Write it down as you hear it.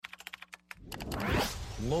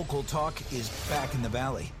Local talk is back in the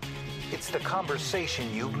Valley. It's the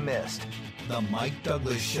conversation you've missed. The Mike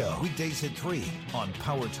Douglas Show. Weekdays at 3 on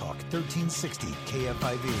Power Talk 1360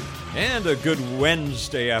 KFIV. And a good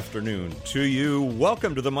Wednesday afternoon to you.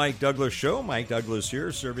 Welcome to the Mike Douglas Show. Mike Douglas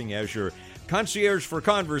here, serving as your concierge for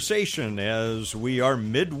conversation as we are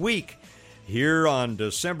midweek here on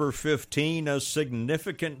December 15, a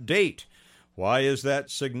significant date. Why is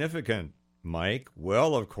that significant, Mike?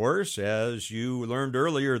 Well, of course, as you learned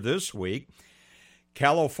earlier this week,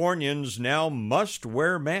 Californians now must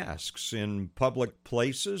wear masks in public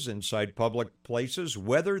places, inside public places,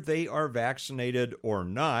 whether they are vaccinated or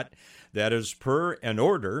not. That is per an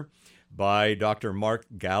order by Dr. Mark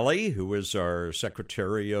Ghaly, who is our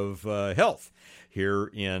Secretary of Health here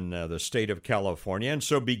in the state of California. And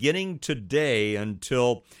so beginning today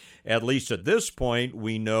until, at least at this point,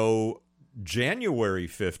 we know January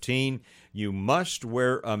 15, you must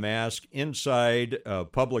wear a mask inside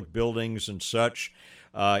public buildings and such,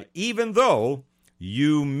 even though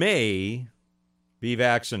you may be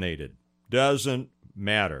vaccinated. Doesn't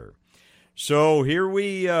matter. So here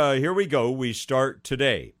we go. We start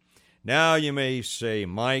today. Now you may say,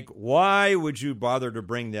 Mike, why would you bother to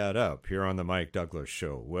bring that up here on the Mike Douglas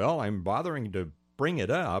Show? Well, I'm bothering to bring it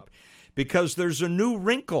up because there's a new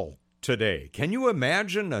wrinkle today. Can you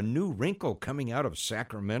imagine a new wrinkle coming out of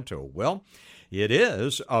Sacramento? Well, it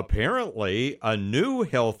is apparently a new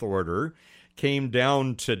health order came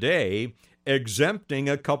down today exempting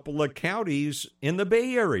a couple of counties in the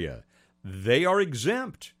Bay Area. They are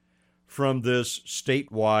exempt from this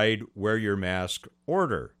statewide wear your mask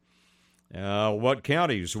order. What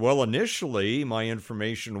counties? Well, initially, my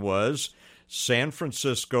information was San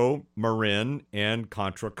Francisco, Marin, and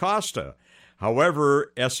Contra Costa.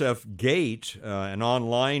 However, SF Gate, an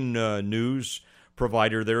online news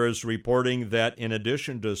provider there, is reporting that in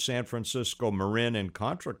addition to San Francisco, Marin, and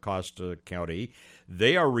Contra Costa County,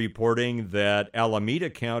 they are reporting that Alameda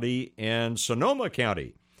County and Sonoma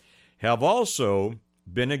County have also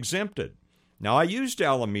been exempted. Now, I used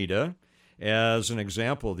Alameda as an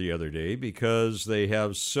example the other day because they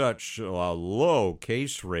have such a low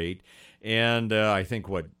case rate. And I think,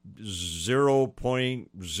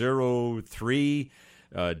 0.03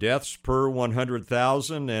 deaths per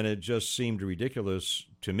 100,000, and it just seemed ridiculous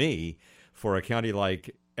to me for a county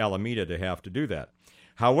like Alameda to have to do that.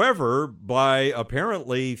 However, by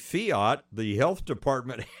apparently fiat, the health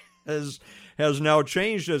department has now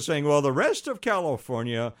changed it, saying, well, the rest of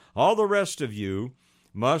California, all the rest of you,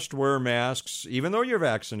 must wear masks. Even though you're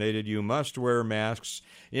vaccinated, you must wear masks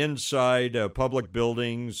inside public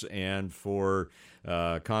buildings and for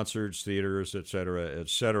concerts, theaters,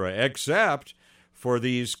 etc., except for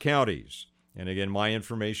these counties. And again, my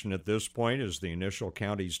information at this point is the initial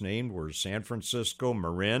counties named were San Francisco,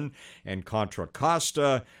 Marin, and Contra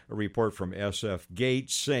Costa. A report from SF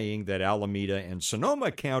Gate saying that Alameda and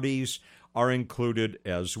Sonoma counties are included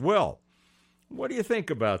as well. What do you think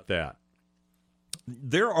about that?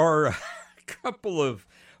 There are a couple of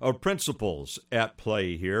principles at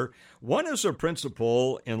play here. One is a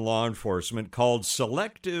principle in law enforcement called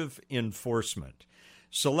selective enforcement.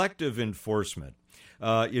 Selective enforcement.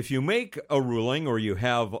 If you make a ruling or you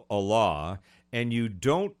have a law and you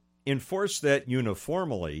don't enforce that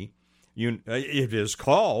uniformly, it is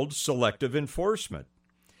called selective enforcement.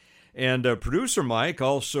 And producer Mike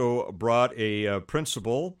also brought a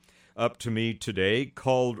principle up to me today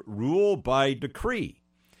called rule by decree.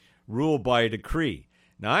 Rule by decree.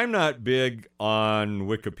 Now, I'm not big on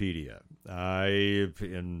Wikipedia.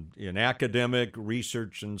 In academic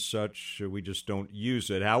research and such, we just don't use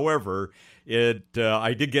it. However,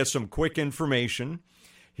 I did get some quick information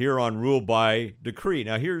here on rule by decree.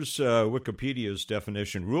 Now, here's Wikipedia's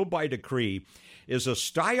definition. Rule by decree is a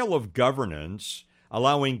style of governance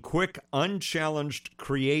allowing quick, unchallenged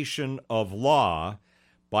creation of law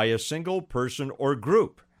by a single person or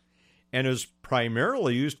group, and is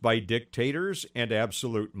primarily used by dictators and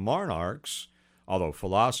absolute monarchs, although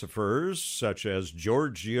philosophers such as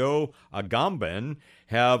Giorgio Agamben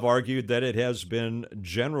have argued that it has been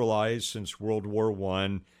generalized since World War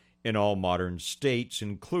I in all modern states,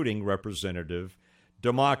 including representative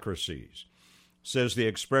democracies. Says the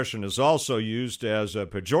expression is also used as a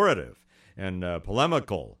pejorative and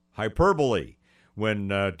polemical, hyperbole, when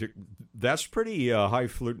that's pretty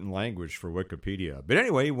highfalutin language for Wikipedia. But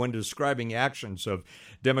anyway, when describing actions of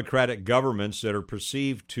democratic governments that are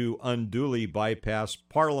perceived to unduly bypass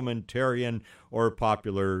parliamentarian or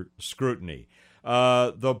popular scrutiny.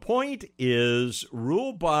 The point is, a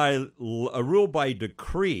rule by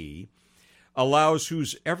decree allows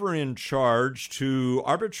who's ever in charge to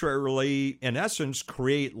arbitrarily, in essence,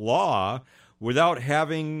 create law without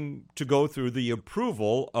having to go through the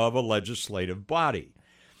approval of a legislative body.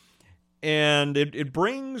 And it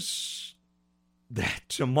brings that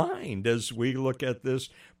to mind as we look at this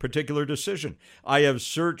particular decision. I have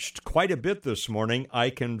searched quite a bit this morning.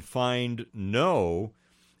 I can find no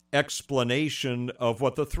explanation of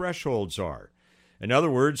what the thresholds are. In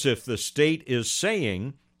other words, if the state is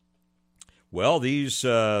saying, well, these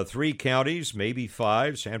 3 counties, maybe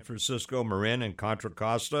 5, San Francisco, Marin, and Contra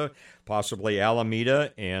Costa, possibly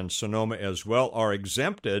Alameda and Sonoma as well, are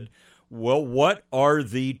exempted. Well, what are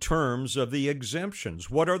the terms of the exemptions?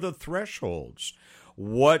 What are the thresholds?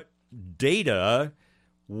 What data,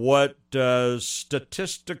 what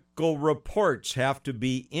statistical reports have to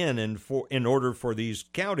be in order for these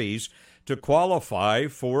counties to qualify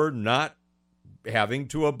for not having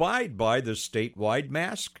to abide by the statewide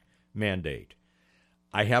mask mandate?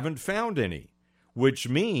 I haven't found any, which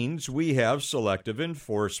means we have selective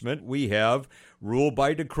enforcement. We have rule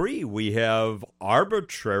by decree. We have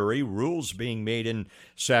arbitrary rules being made in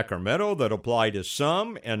Sacramento that apply to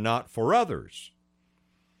some and not for others.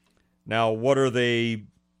 Now, what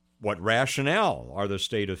rationale are the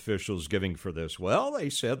state officials giving for this? Well, they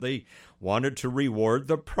said they wanted to reward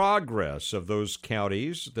the progress of those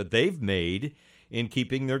counties that they've made in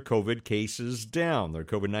keeping their COVID cases down, their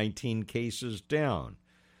COVID-19 cases down.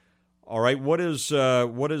 All right, what does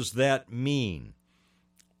that mean?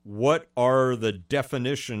 What are the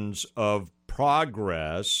definitions of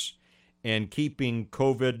progress and keeping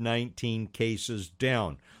COVID-19 cases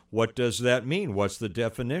down? What does that mean? What's the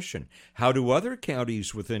definition? How do other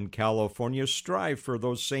counties within California strive for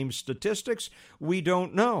those same statistics? We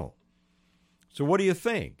don't know. So what do you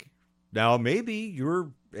think? Now, maybe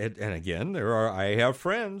you're, and again, I have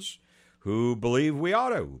friends who believe we ought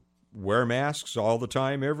to wear masks all the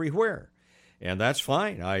time, everywhere. And that's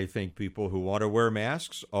fine. I think people who want to wear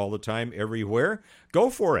masks all the time, everywhere, go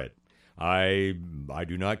for it. I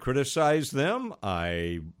do not criticize them.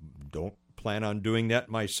 I don't plan on doing that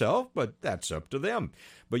myself, but that's up to them.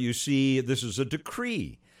 But you see, this is a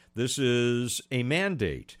decree. This is a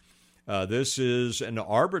mandate. This is an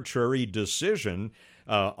arbitrary decision.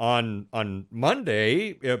 On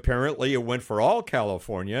Monday, apparently it went for all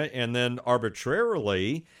California, and then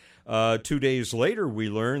arbitrarily, 2 days later, we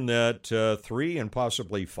learned that 3 and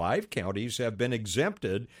possibly 5 counties have been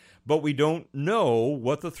exempted, but we don't know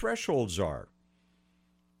what the thresholds are.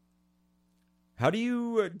 How do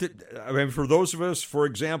you, for those of us, for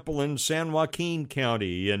example, in San Joaquin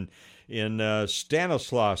County and in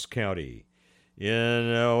Stanislaus County,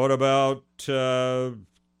 what about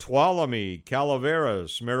Tuolumne,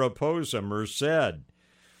 Calaveras, Mariposa, Merced,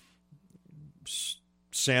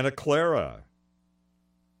 Santa Clara.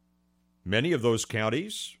 Many of those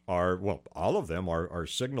counties are, well, all of them are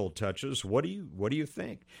signal touches. What do you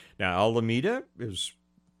think? Now, Alameda is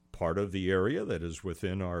part of the area that is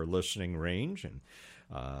within our listening range, and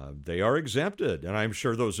they are exempted. And I'm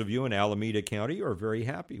sure those of you in Alameda County are very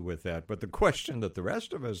happy with that. But the question that the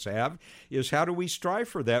rest of us have is, how do we strive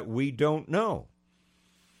for that? We don't know.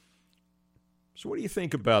 So what do you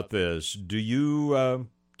think about this? Do you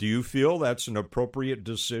feel that's an appropriate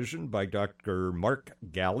decision by Dr. Mark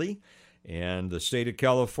Ghaly and the state of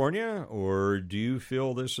California, or do you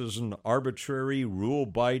feel this is an arbitrary rule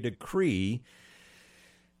by decree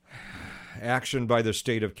action by the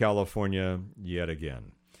state of California yet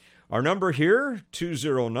again? Our number here,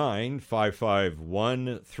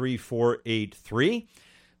 209-551-3483.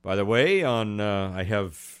 By the way, I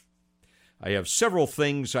have several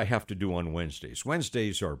things I have to do on Wednesdays.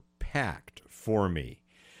 Wednesdays are packed for me.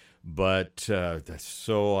 But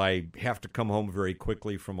so I have to come home very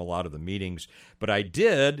quickly from a lot of the meetings. But I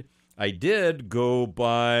did go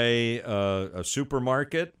by a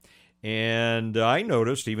supermarket, and I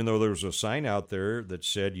noticed, even though there was a sign out there that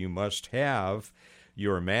said you must have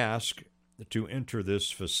your mask to enter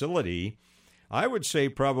this facility, I would say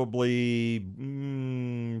probably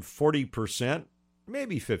 40%,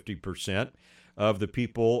 maybe 50% of the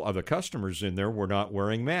customers in there were not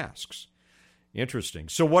wearing masks. Interesting.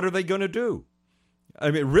 So what are they going to do? I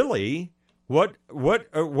mean, really, what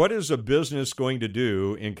is a business going to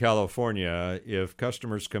do in California if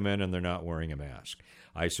customers come in and they're not wearing a mask?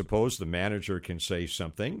 I suppose the manager can say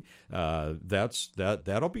something.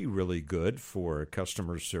 That'll be really good for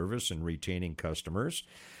customer service and retaining customers.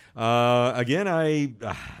 Again,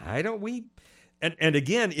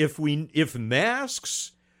 if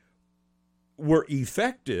masks were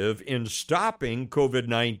effective in stopping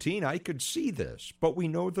COVID-19, I could see this, but we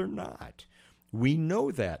know they're not. We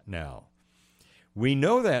know that now. We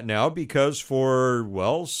know that now because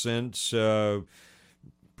since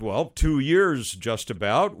 2 years just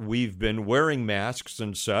about, we've been wearing masks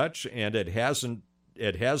and such, and it hasn't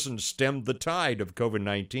stemmed the tide of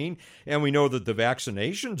COVID-19. And we know that the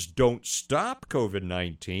vaccinations don't stop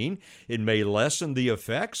COVID-19. It may lessen the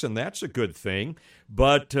effects, and that's a good thing,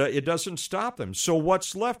 but it doesn't stop them. So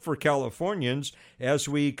what's left for Californians as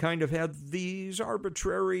we kind of had these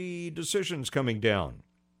arbitrary decisions coming down?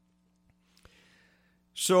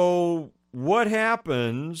 So what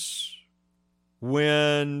happens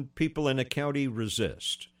when people in a county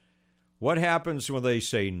resist? What happens when they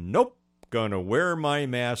say, nope, gonna wear my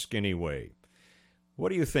mask anyway? What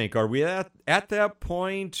do you think? Are we at that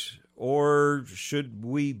point, or should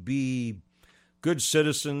we be good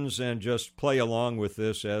citizens and just play along with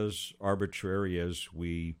this, as arbitrary as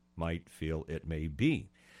we might feel it may be?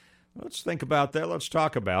 Let's think about that. Let's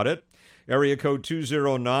talk about it. Area code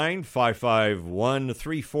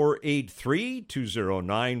 209-551-3483,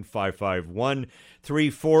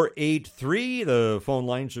 209-551-3483. The phone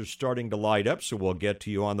lines are starting to light up, so we'll get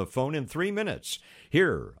to you on the phone in 3 minutes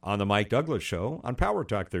here on The Mike Douglas Show on Power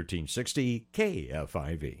Talk 1360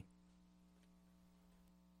 KFIV.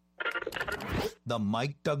 The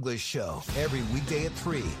Mike Douglas Show, every weekday at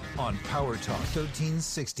 3 on Power Talk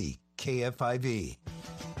 1360 KFIV.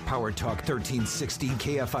 Power Talk 1360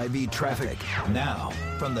 KFIV traffic. Now,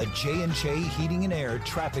 from the J&J Heating and Air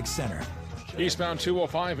Traffic Center. Eastbound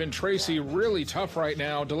 205 in Tracy, really tough right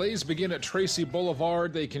now. Delays begin at Tracy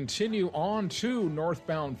Boulevard. They continue on to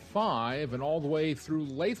northbound 5 and all the way through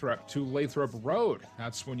Lathrop to Lathrop Road.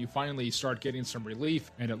 That's when you finally start getting some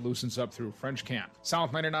relief, and it loosens up through French Camp.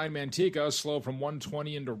 South 99 Manteca, slow from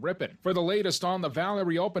 120 into Ripon. For the latest on the Valley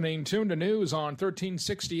reopening, tune to news on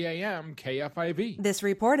 1360 AM KFIV. This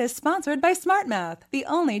report is sponsored by SmartMouth, the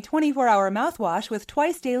only 24-hour mouthwash with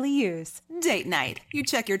twice daily use. Date night. You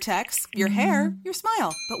check your texts, your hair, your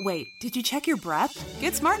smile. But wait, did you check your breath?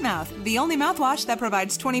 Get SmartMouth, the only mouthwash that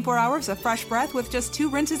provides 24 hours of fresh breath with just 2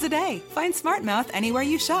 rinses a day. Find SmartMouth anywhere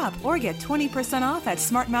you shop or get 20% off at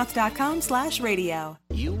smartmouth.com/radio.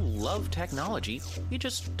 You love technology, you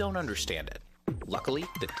just don't understand it. Luckily,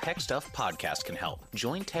 the Tech Stuff podcast can help.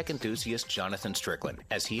 Join tech enthusiast Jonathan Strickland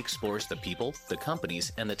as he explores the people, the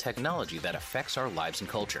companies, and the technology that affects our lives and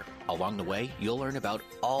culture. Along the way, you'll learn about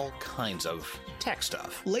all kinds of tech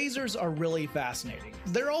stuff. Lasers are really fascinating.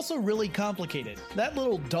 They're also really complicated. That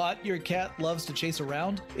little dot your cat loves to chase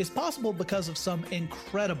around is possible because of some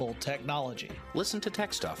incredible technology. Listen to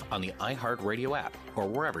Tech Stuff on the iHeartRadio app or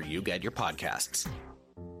wherever you get your podcasts.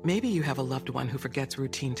 Maybe you have a loved one who forgets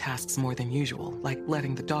routine tasks more than usual, like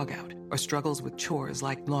letting the dog out, or struggles with chores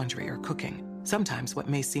like laundry or cooking. Sometimes what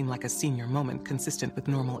may seem like a senior moment consistent with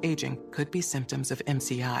normal aging could be symptoms of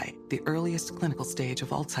MCI, the earliest clinical stage of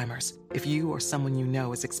Alzheimer's. If you or someone you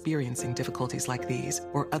know is experiencing difficulties like these,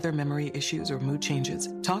 or other memory issues or mood changes,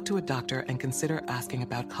 talk to a doctor and consider asking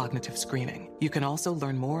about cognitive screening. You can also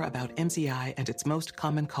learn more about MCI and its most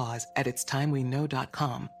common cause at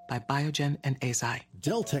itstimeweknow.com by Biogen and Eisai.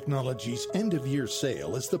 Dell Technologies' end-of-year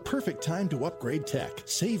sale is the perfect time to upgrade tech.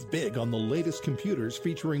 Save big on the latest computers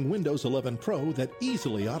featuring Windows 11 Pro that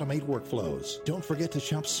easily automate workflows. Don't forget to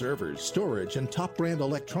shop servers, storage, and top-brand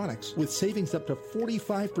electronics with savings up to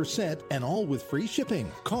 45% and all with free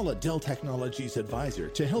shipping. Call a Dell Technologies advisor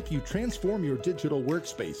to help you transform your digital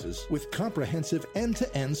workspaces with comprehensive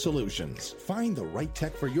end-to-end solutions. Find the right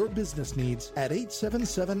tech for your business needs at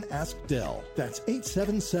 877-ASK-DELL. That's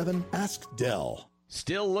 877-ASK-DELL.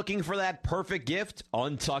 Still looking for that perfect gift?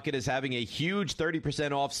 Untuckit is having a huge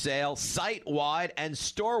 30% off sale site-wide and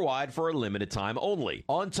store-wide for a limited time only.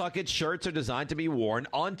 Untuckit shirts are designed to be worn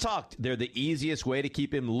untucked. They're the easiest way to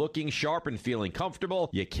keep him looking sharp and feeling comfortable.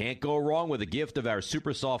 You can't go wrong with a gift of our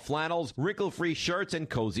super soft flannels, wrinkle-free shirts, and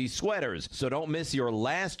cozy sweaters. So don't miss your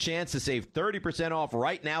last chance to save 30% off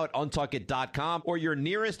right now at untuckit.com or your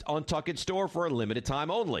nearest Untuckit store for a limited time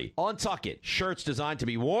only. Untuckit, shirts designed to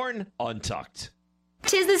be worn untucked.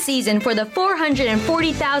 'Tis the season for the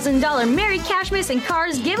 $440,000 Merry Cashmas and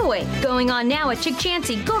Cars giveaway, going on now at Chick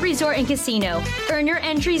Chansey Gold Resort and Casino. Earn your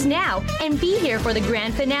entries now and be here for the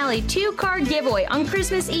grand finale 2-car giveaway on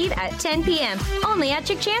Christmas Eve at 10 p.m. only at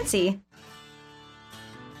Chick Chansey.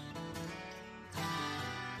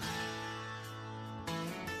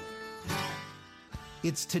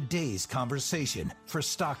 It's today's conversation for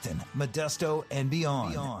Stockton, Modesto, and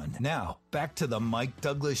beyond. Now, back to the Mike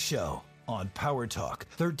Douglas Show. on Power Talk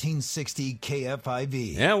 1360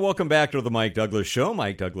 KFIV. And welcome back to the Mike Douglas Show.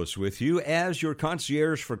 Mike Douglas with you as your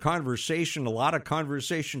concierge for conversation. A lot of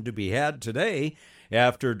conversation to be had today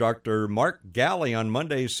after Dr. Mark Galley on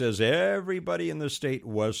Monday says everybody in the state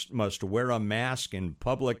must wear a mask in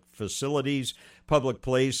public facilities, public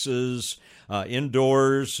places,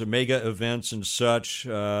 indoors, mega events and such,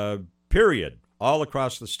 period, all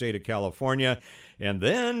across the state of California. And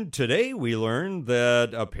then today we learned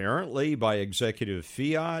that apparently by executive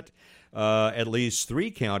fiat, at least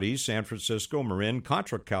 3 counties, San Francisco, Marin,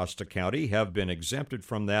 Contra Costa County, have been exempted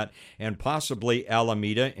from that, and possibly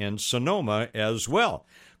Alameda and Sonoma as well.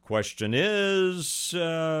 Question is,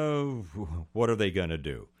 what are they going to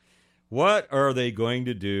do? What are they going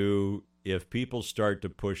to do if people start to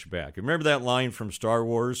push back? Remember that line from Star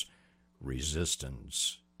Wars?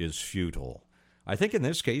 Resistance is futile. I think in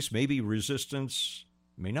this case, maybe resistance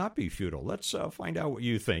may not be futile. Let's find out what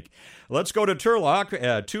you think. Let's go to Turlock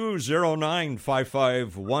at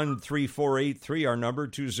 209-551-3483, our number,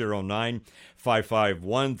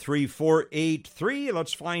 209-551-3483.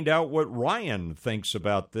 Let's find out what Ryan thinks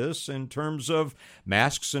about this in terms of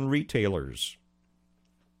masks and retailers.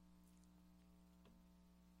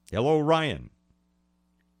 Hello, Ryan.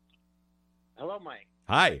 Hello, Mike.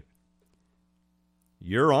 Hi.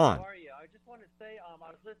 You're on. How are you? I just want to say, I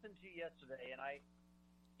was listening to you yesterday, and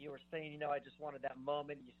you were saying, I just wanted that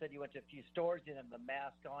moment. You said you went to a few stores, you didn't have the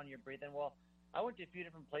mask on, you're breathing. Well, I went to a few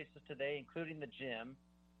different places today, including the gym,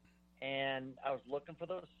 and I was looking for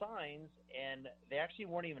those signs, and they actually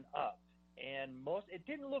weren't even up. And it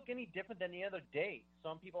didn't look any different than the other day.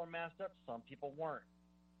 Some people are masked up, some people weren't.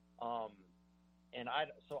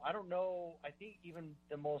 So I don't know. I think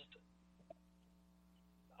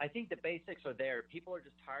the basics are there. People are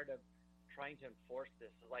just tired of trying to enforce this.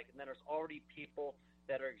 And then there's already people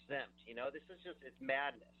that are exempt. This is it's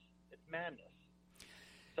madness. It's madness.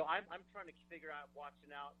 So I'm trying to figure out, watching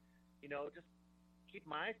out, just keep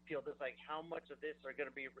my eyes peeled. It's how much of this are going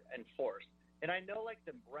to be enforced. And I know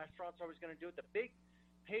the restaurants are always going to do it. Pay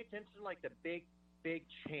attention to the big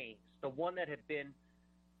chains, the one that have been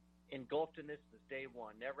engulfed in this since day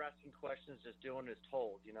one, never asking questions, just doing as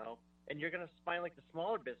told, and you're going to find the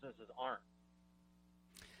smaller businesses aren't.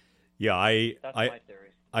 Yeah, That's my theory.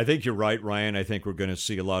 I think you're right, Ryan. I think we're going to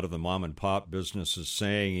see a lot of the mom and pop businesses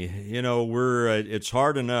saying, it's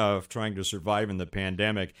hard enough trying to survive in the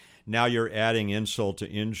pandemic. Now you're adding insult to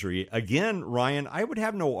injury. Again, Ryan, I would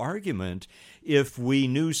have no argument if we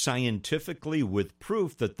knew scientifically with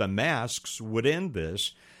proof that the masks would end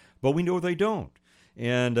this, but we know they don't.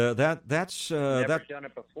 And that's never done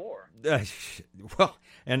it before. Well,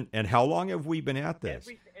 and how long have we been at this?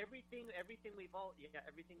 Everything we've all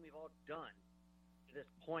done to this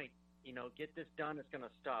point, get this done. It's going to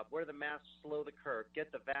stop. Wear the mask, slow the curve.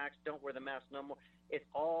 Get the vax. Don't wear the mask no more. It's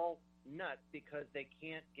all nuts because they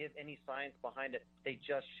can't give any science behind it. They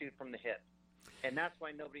just shoot from the hip, and that's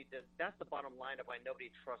why nobody does. That's the bottom line of why nobody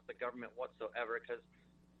trusts the government whatsoever. Because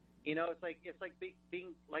it's like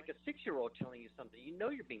being like a 6-year-old telling you something.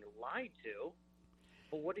 You're being lied to,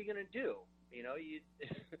 but what are you going to do?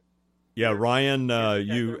 Yeah, Ryan,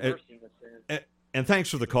 and thanks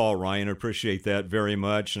for the call, Ryan. I appreciate that very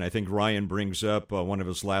much. And I think Ryan brings up one of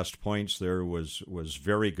his last points there was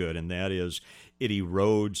very good, and that is it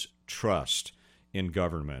erodes trust in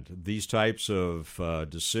government. These types of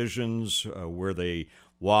decisions where they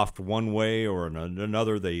waft one way or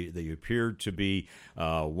another, they appear to be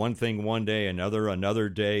one thing one day, another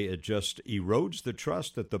day. It just erodes the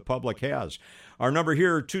trust that the public has. Our number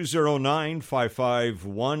here,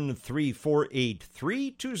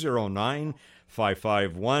 209-551-3483,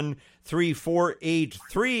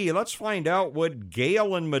 209-551-3483. Let's find out what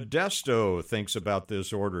Gail in Modesto thinks about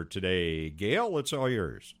this order today. Gail, it's all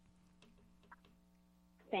yours.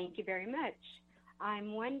 Thank you very much.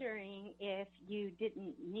 I'm wondering if you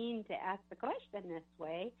didn't mean to ask the question this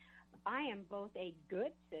way. I am both a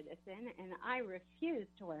good citizen and I refuse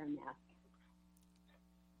to wear a mask.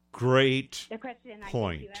 Great The question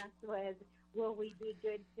point. I think you asked was, will we be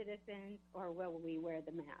good citizens or will we wear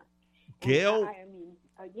the mask? Gail,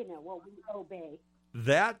 will we obey?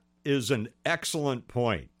 That is an excellent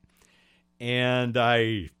point. And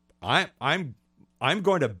I'm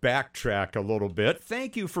going to backtrack a little bit.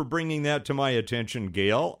 Thank you for bringing that to my attention,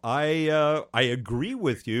 Gail. I agree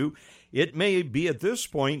with you. It may be at this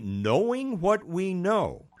point, knowing what we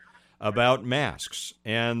know about masks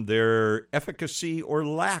and their efficacy or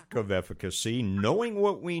lack of efficacy, knowing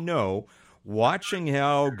what we know, watching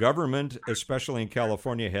how government, especially in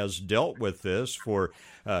California, has dealt with this for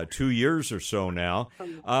 2 years or so now,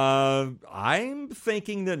 I'm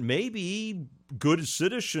thinking that maybe good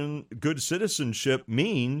citizenship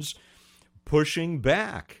means pushing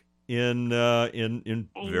back in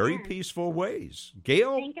very peaceful ways.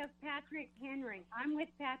 Gail? Think of Patrick Henry. I'm with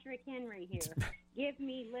Patrick Henry here. Give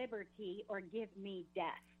me liberty or give me death.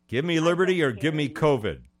 Give me liberty or give me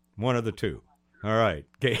COVID. One of the two. All right.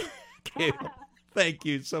 Gail, thank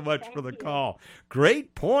you so much for the call.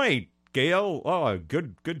 Great point, Gail. Oh,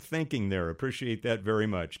 good thinking there. Appreciate that very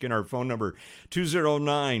much. Again, our phone number,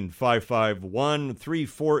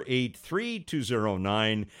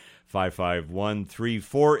 209-551-3483,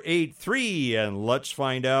 209-551-3483. And let's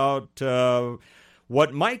find out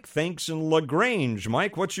what Mike thinks in LaGrange.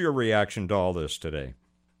 Mike, what's your reaction to all this today?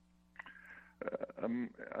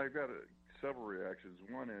 I've got several reactions.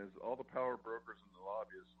 One is all the power brokers and the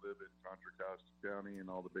lobbyists live in Contra Costa County and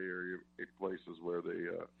all the Bay Area places where they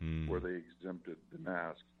exempted the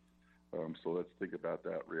mask. So let's think about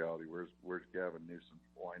that reality. Where's Gavin Newsom's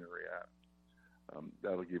winery at?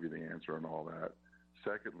 That'll give you the answer on all that.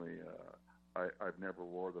 Secondly, I've never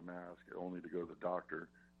wore the mask only to go to the doctor,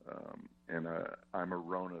 and I'm a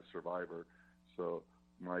Rona survivor. So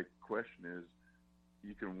my question is,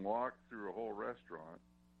 you can walk through a whole restaurant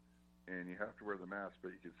and you have to wear the mask, but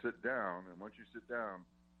you can sit down, and once you sit down,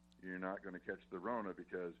 you're not going to catch the Rona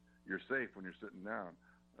because you're safe when you're sitting down.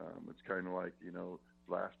 It's kind of like,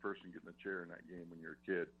 last person getting the chair in that game when you're a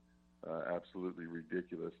kid. Absolutely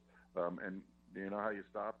ridiculous. And you know how you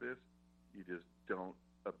stop this? You just don't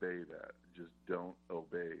obey that. Just don't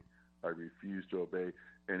obey. I refuse to obey.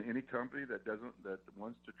 And any company that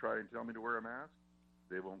wants to try and tell me to wear a mask,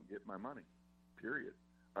 they won't get my money. Period.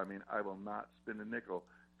 I mean, I will not spend a nickel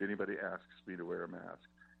if anybody asks me to wear a mask.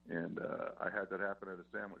 And I had that happen at a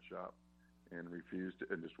sandwich shop and refused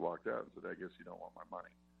and just walked out and said, I guess you don't want my money.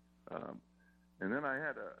 And then I'm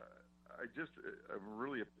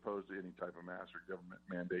really opposed to any type of mask or government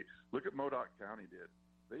mandate. Look at Modoc County did.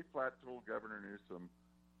 They flat told Governor Newsom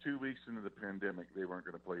 2 weeks into the pandemic they weren't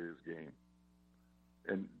going to play his game.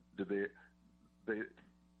 And their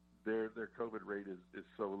COVID rate is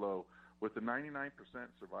so low. With the 99%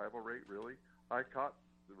 survival rate, really, I caught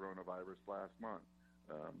the coronavirus last month.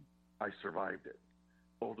 I survived it.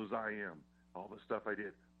 Old as I am, all the stuff I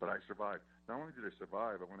did, but I survived. Not only did I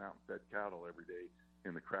survive, I went out and fed cattle every day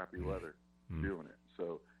in the crappy weather doing it.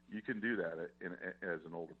 So you can do that as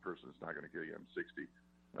an older person. It's not going to kill you. I'm 60.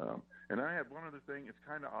 And I have one other thing. It's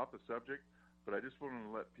kind of off the subject, but I just wanted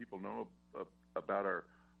to let people know about our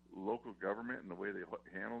local government and the way they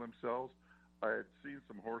handle themselves. I had seen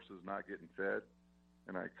some horses not getting fed,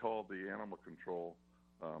 and I called the animal control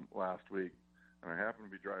last week, and I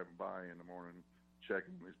happened to be driving by in the morning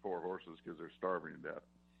checking these poor horses because they're starving to death.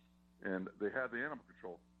 And they had the animal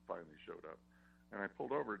control finally showed up, and I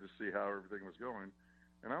pulled over to see how everything was going.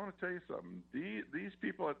 And I want to tell you something. These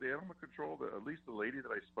people at the animal control, at least the lady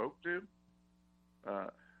that I spoke to,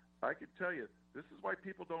 I could tell you, this is why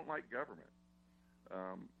people don't like government.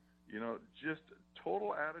 Just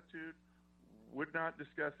total attitude, would not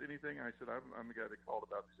discuss anything. I said, I'm the guy that called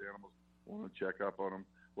about these animals, want to check up on them.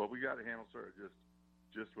 Well, we got to handle, sir.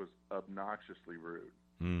 Just was obnoxiously rude.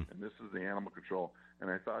 And this is the animal control. And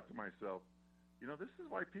I thought to myself, this is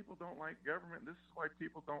why people don't like government. This is why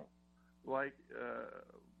people don't like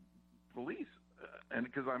police. And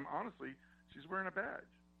because she's wearing a badge.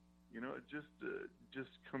 Just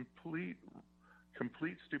complete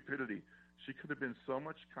stupidity. She could have been so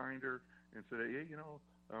much kinder and said, hey,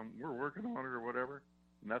 we're working on it or whatever.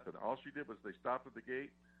 Nothing. All she did was they stopped at the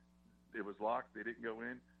gate. It was locked. They didn't go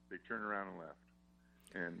in. They turned around and left.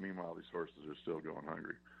 And meanwhile, these horses are still going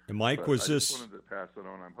hungry. And Mike, I just wanted to pass it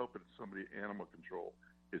on. I'm hoping somebody at Animal Control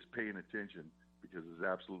is paying attention because it's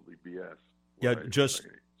absolutely BS. Yeah, just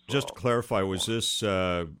to clarify, was this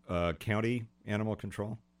county animal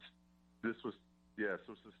control? This was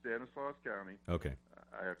Stanislaus County. Okay.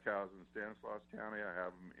 I have cows in Stanislaus County. I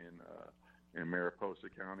have them in Mariposa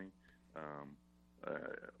County,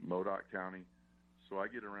 Modoc County. So I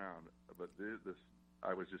get around. But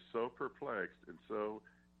I was just so perplexed and so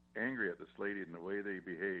angry at this lady and the way they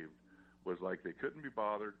behaved was like they couldn't be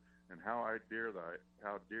bothered, and how dare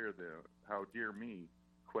me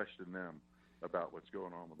question them about what's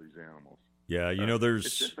going on with these animals. Yeah,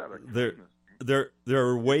 there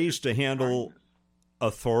are ways to handle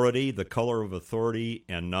authority, the color of authority,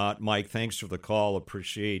 and not. Mike, thanks for the call.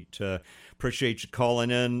 Appreciate you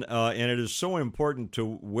calling in. And it is so important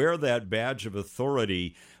to wear that badge of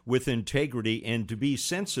authority with integrity and to be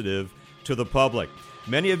sensitive to the public.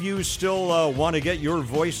 Many of you still want to get your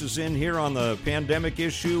voices in here on the pandemic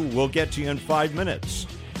issue. We'll get to you in 5 minutes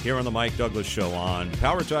here on the Mike Douglas Show on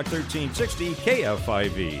Power Talk 1360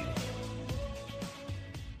 KFIV.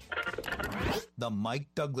 The Mike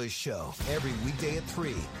Douglas Show, every weekday at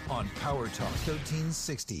 3 on Power Talk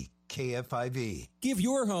 1360 KFIV. Give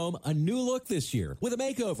your home a new look this year with a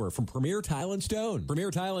makeover from Premier Tile & Stone.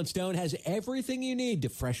 Premier Tile & Stone has everything you need to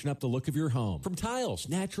freshen up the look of your home. From tiles,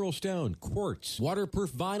 natural stone, quartz,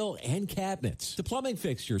 waterproof vinyl, and cabinets, to plumbing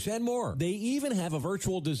fixtures and more. They even have a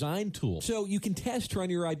virtual design tool so you can test run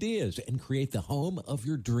your ideas and create the home of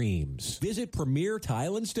your dreams. Visit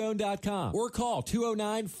PremierTileandStone.com or call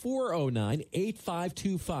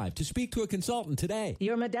 209-409-8525 to speak to a consultant today.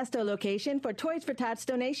 Your Modesto location for Toys for Tots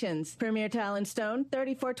donations. Premier Tile & Stone,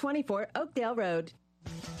 3424 Oakdale Road.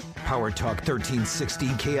 Power Talk 1360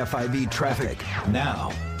 KFIV traffic.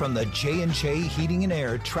 Now, from the J&J Heating and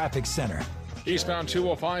Air Traffic Center. Eastbound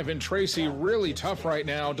 205 in Tracy, really tough right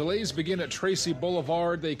now. Delays begin at Tracy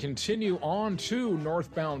Boulevard. They continue on to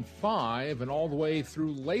northbound 5 and all the way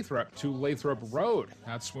through Lathrop to Lathrop Road.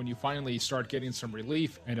 That's when you finally start getting some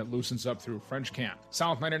relief, and it loosens up through French Camp.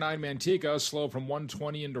 South 99 Manteca, slow from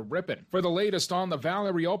 120 into Ripon. For the latest on the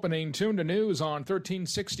Valley reopening, tune to news on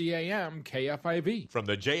 1360 AM KFIV. From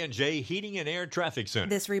the J&J Heating and Air Traffic Center.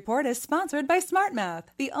 This report is sponsored by SmartMouth,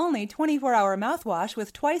 the only 24-hour mouthwash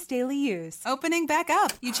with twice daily use. Opening back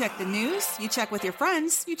up. You check the news, you check with your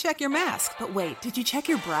friends, you check your mask. But wait, did you check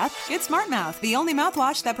your breath? Get SmartMouth, the only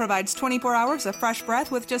mouthwash that provides 24 hours of fresh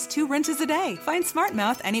breath with just 2 rinses a day. Find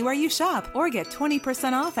SmartMouth anywhere you shop or get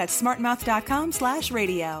 20% off at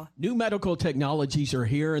smartmouth.com/radio. New medical technologies are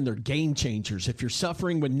here and they're game changers. If you're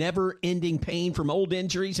suffering with never-ending pain from old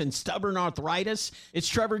injuries and stubborn arthritis, it's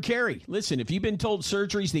Trevor Carey. Listen, if you've been told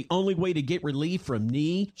surgery's the only way to get relief from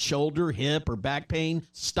knee, shoulder, hip, or back pain,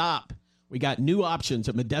 stop. We got new options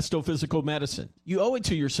at Modesto Physical Medicine. You owe it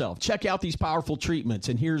to yourself. Check out these powerful treatments,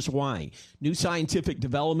 and here's why. New scientific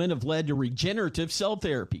development have led to regenerative cell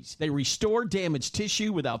therapies. They restore damaged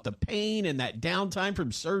tissue without the pain and that downtime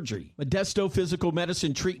from surgery. Modesto Physical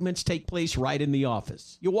Medicine treatments take place right in the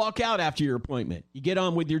office. You walk out after your appointment. You get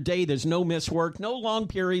on with your day. There's no missed work, no long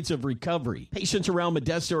periods of recovery. Patients around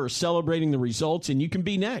Modesto are celebrating the results, and you can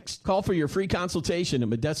be next. Call for your free consultation at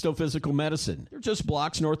Modesto Physical Medicine. They're just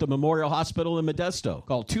blocks north of Memorial Hospital in Modesto.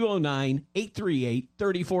 Call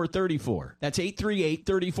 209-838-3434. That's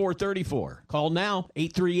 838-3434. Call now,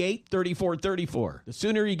 838-3434. The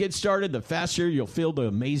sooner you get started, the faster you'll feel the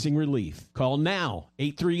amazing relief. Call now,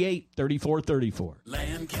 838-3434.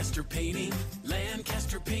 Lancaster Painting,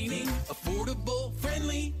 affordable,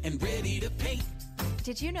 friendly, and ready to paint.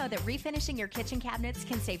 Did you know that refinishing your kitchen cabinets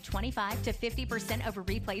can save 25 to 50% over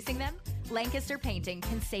replacing them? Lancaster Painting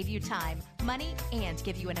can save you time, money, and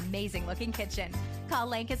give you an amazing looking kitchen. Call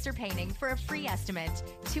Lancaster Painting for a free estimate.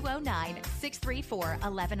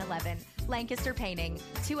 209-634-1111. Lancaster Painting,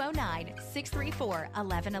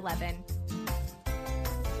 209-634-1111.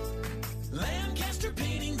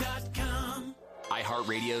 LancasterPainting.com.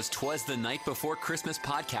 iHeartRadio's 'Twas the Night Before Christmas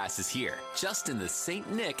podcast is here, just in the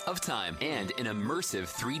St. Nick of time, and in immersive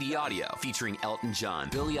 3D audio featuring Elton John,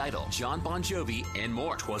 Billy Idol, John Bon Jovi, and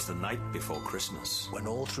more. 'Twas the night before Christmas, when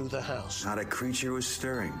all through the house not a creature was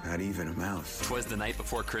stirring, not even a mouse. 'Twas the Night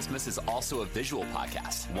Before Christmas is also a visual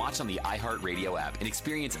podcast. Watch on the iHeartRadio app and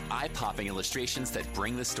experience eye-popping illustrations that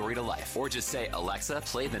bring the story to life. Or just say, Alexa,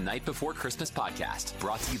 play the Night Before Christmas podcast.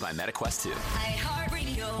 Brought to you by MetaQuest 2.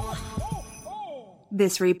 iHeartRadio.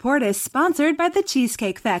 This report is sponsored by The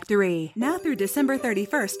Cheesecake Factory. Now through December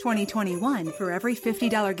 31st, 2021, for every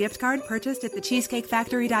 $50 gift card purchased at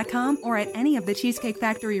thecheesecakefactory.com or at any of the Cheesecake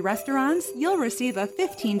Factory restaurants, you'll receive a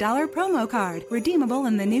 $15 promo card, redeemable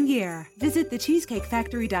in the new year. Visit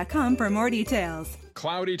thecheesecakefactory.com for more details.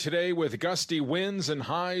 Cloudy today with gusty winds and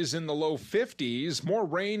highs in the low 50s. More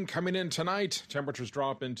rain coming in tonight. Temperatures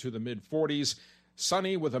drop into the mid-40s.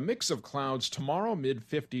 Sunny with a mix of clouds tomorrow,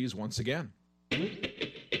 mid-50s once again.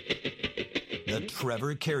 The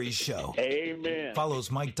Trevor Carey Show. Amen. Follows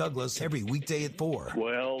Mike Douglas every weekday at 4.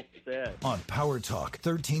 Well said. On Power Talk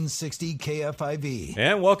 1360 KFIV.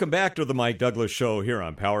 And welcome back to the Mike Douglas Show here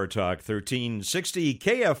on Power Talk 1360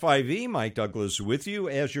 KFIV. Mike Douglas with you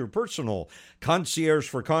as your personal concierge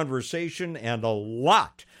for conversation, and a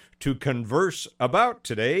lot to converse about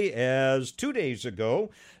today, as 2 days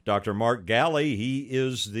ago, Dr. Mark Galley, he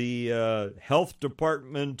is the health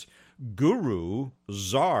department guru,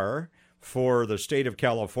 czar for the state of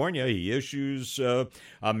California. He issues a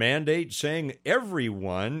mandate saying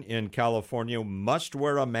everyone in California must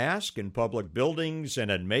wear a mask in public buildings and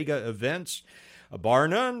at mega events, bar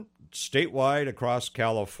none, statewide across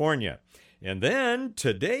California. And then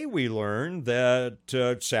today we learned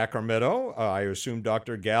that Sacramento, I assume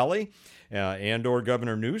Dr. Ghaly and or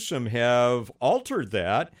Governor Newsom have altered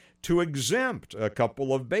that to exempt a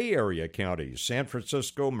couple of Bay Area counties, San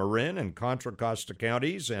Francisco, Marin, and Contra Costa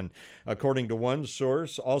counties, and according to one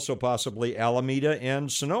source, also possibly Alameda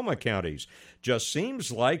and Sonoma counties. Just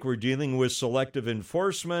seems like we're dealing with selective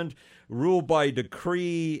enforcement, rule by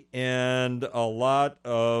decree, and a lot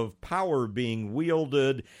of power being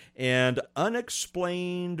wielded, and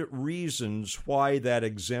unexplained reasons why that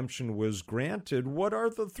exemption was granted. What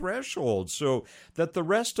are the thresholds so that the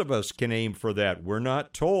rest of us can aim for that? We're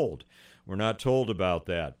not told. We're not told about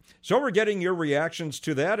that. So we're getting your reactions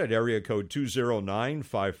to that at area code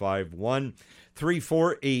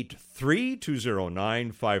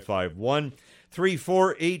 209-551-3483,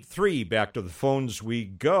 209-551-3483. Back to the phones we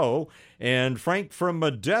go. And Frank from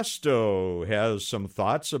Modesto has some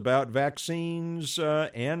thoughts about vaccines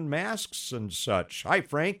and masks and such. Hi,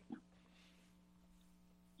 Frank.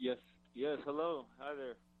 Yes, hello. Hi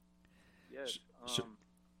there. Yes.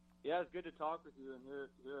 Yeah, it's good to talk with you and hear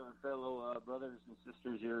our fellow brothers and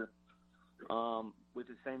sisters here with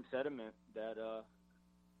the same sentiment that I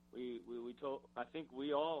think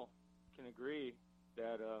we all can agree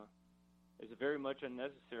that it's very much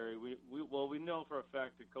unnecessary. We know for a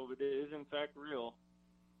fact that COVID is in fact real,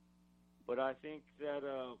 but I think that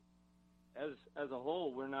as a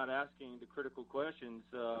whole, we're not asking the critical questions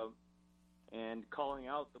and calling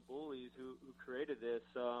out the bullies who created this.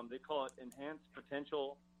 They call it enhanced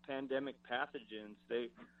potential pandemic pathogens. They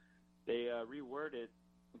reword it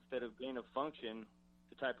instead of gain of function,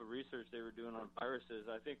 the type of research they were doing on viruses.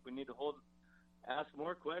 I think we need to ask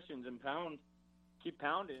more questions and keep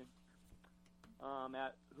pounding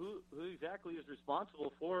at who exactly is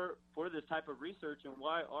responsible for this type of research, and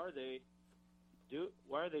why are they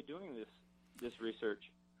doing this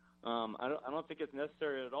research? I don't think it's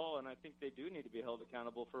necessary at all, and I think they do need to be held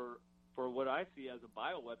accountable for what I see as a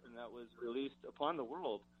bioweapon that was released upon the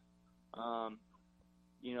world.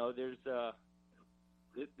 There's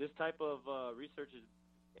this type of research is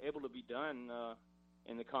able to be done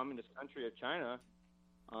in the communist country of China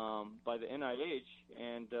by the NIH,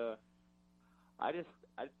 and I just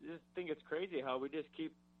think it's crazy how we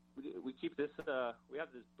keep this we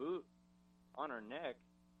have this boot on our neck,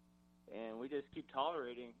 and we just keep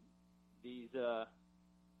tolerating these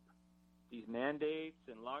mandates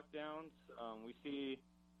and lockdowns. We see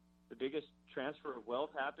the biggest transfer of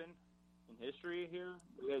wealth happen in history here.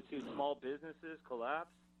 We see small businesses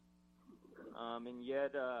collapse, and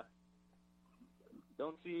yet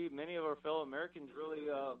don't see many of our fellow Americans really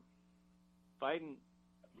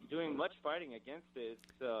doing much fighting against it.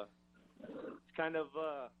 It's kind of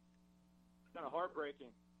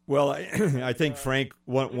heartbreaking. Well, I think, Frank,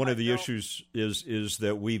 one of the issues is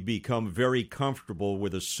that we've become very comfortable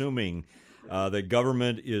with assuming that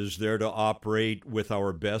government is there to operate with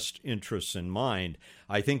our best interests in mind.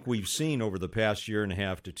 I think we've seen over the past year and a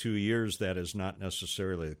half to 2 years that is not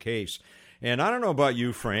necessarily the case. And I don't know about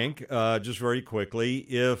you, Frank, just very quickly,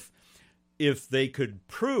 if they could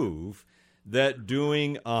prove that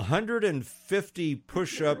doing 150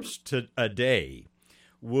 push-ups a day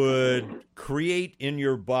would create in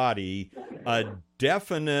your body a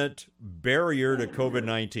definite barrier to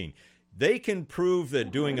COVID-19. They can prove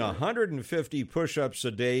that doing 150 push-ups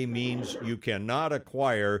a day means you cannot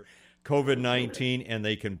acquire COVID-19, and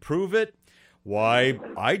they can prove it. Why,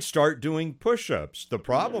 I'd start doing push-ups. The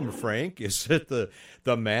problem, Frank, is that the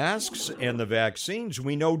masks and the vaccines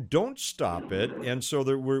we know don't stop it, and so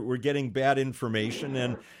that we're getting bad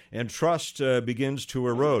information, and trust begins to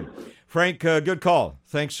erode. Frank, good call.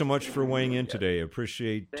 Thanks so much for weighing in today.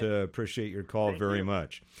 Appreciate your call very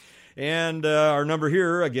much. And our number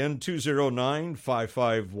here, again,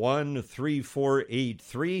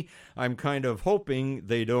 209-551-3483. I'm kind of hoping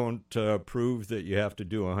they don't prove that you have to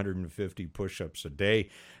do 150 push-ups a day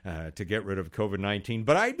to get rid of COVID-19.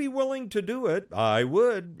 But I'd be willing to do it. I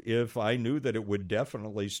would if I knew that it would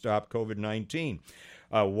definitely stop COVID-19.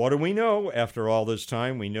 What do we know after all this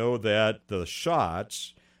time? We know that the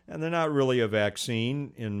shots, and they're not really a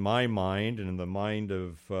vaccine in my mind and in the mind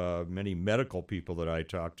of many medical people that I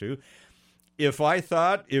talk to. If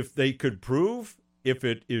they could prove, if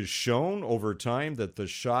it is shown over time that the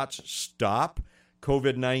shots stop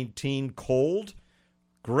COVID-19 cold,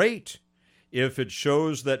 great. If it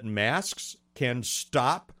shows that masks can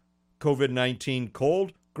stop COVID-19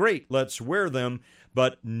 cold, great. Let's wear them.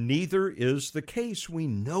 But neither is the case. We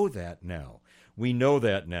know that now.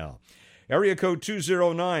 Area code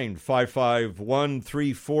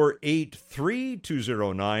 209-551-3483,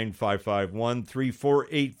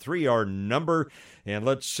 209-551-3483, our number. And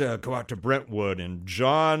let's go out to Brentwood. And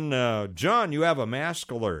John, John, you have a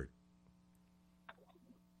mask alert.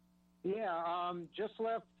 Yeah, just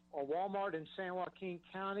left a Walmart in San Joaquin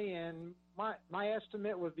County, and my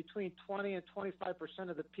estimate was between 20 and 25%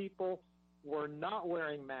 of the people were not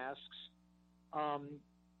wearing masks.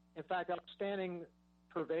 In fact, I was standing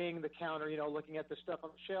surveying the counter, looking at the stuff on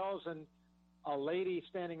the shelves, and a lady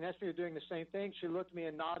standing next to me was doing the same thing. She looked at me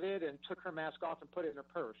and nodded and took her mask off and put it in her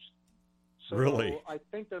purse. So really? I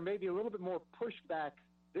think there may be a little bit more pushback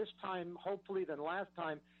this time, hopefully, than last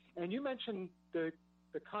time. And you mentioned the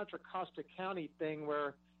Contra Costa County thing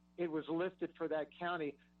where it was lifted for that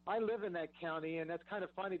county. I live in that county, and that's kind of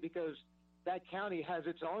funny because that county has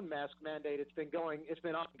its own mask mandate. It's been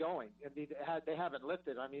ongoing. They haven't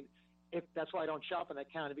lifted. I mean, that's why I don't shop in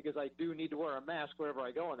that county, because I do need to wear a mask wherever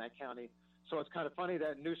I go in that county. So it's kind of funny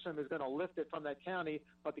that Newsom is going to lift it from that county,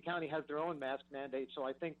 but the county has their own mask mandate. So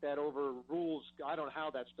I think that overrules. I don't know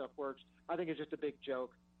how that stuff works. I think it's just a big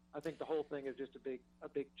joke. I think the whole thing is just a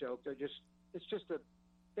big joke. They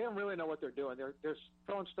don't really know what they're doing. They're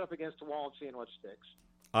throwing stuff against the wall and seeing what sticks.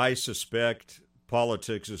 I suspect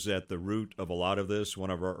politics is at the root of a lot of this. One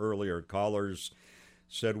of our earlier callers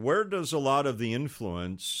said, where does a lot of the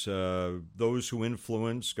influence, those who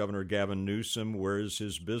influence Governor Gavin Newsom, where is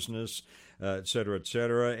his business, et cetera, et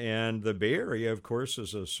cetera? And the Bay Area, of course,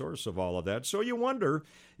 is a source of all of that. So you wonder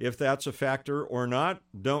if that's a factor or not.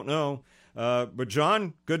 Don't know. But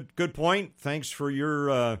John, good point. Thanks for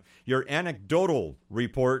your anecdotal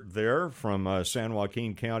report there from San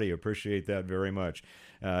Joaquin County. Appreciate that very much.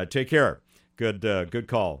 Take care. Good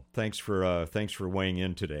call. Thanks for weighing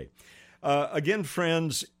in today. Again,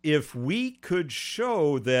 friends, if we could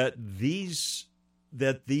show that these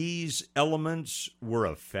elements were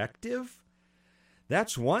effective,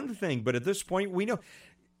 that's one thing. But at this point, we know.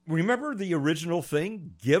 Remember the original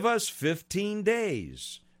thing? Give us 15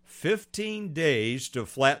 days. 15 days to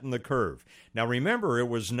flatten the curve. Now, remember, it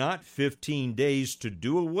was not 15 days to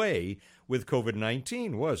do away with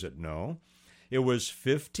COVID-19, was it? No. It was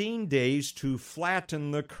 15 days to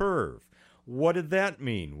flatten the curve. What did that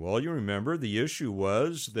mean? Well, you remember the issue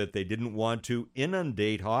was that they didn't want to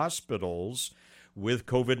inundate hospitals with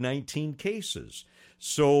COVID-19 cases.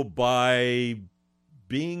 So by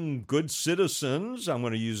being good citizens, I'm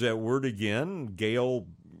going to use that word again, Gail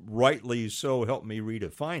rightly so helped me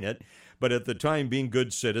redefine it, but at the time being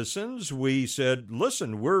good citizens, we said,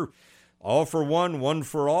 listen, we're all for one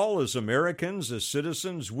for all as Americans, as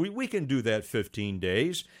citizens. We can do that 15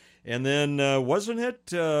 days. And then wasn't it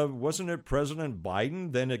President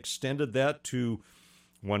Biden then extended that to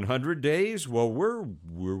 100 days? Well, we're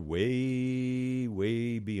way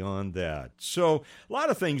beyond that. So a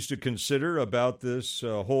lot of things to consider about this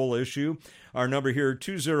whole issue. Our number here,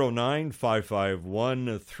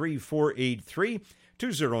 209-551-3483,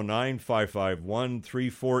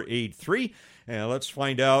 209-551-3483. And let's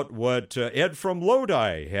find out what Ed from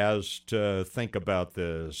Lodi has to think about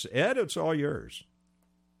this. Ed, it's all yours.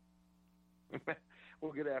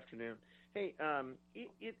 Well, good afternoon. Hey,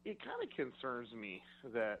 it kind of concerns me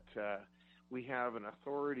that we have an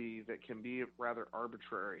authority that can be rather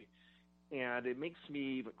arbitrary, and it makes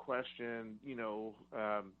me even question, in a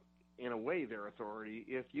way, their authority.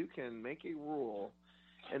 If you can make a rule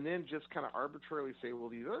and then just kind of arbitrarily say, well,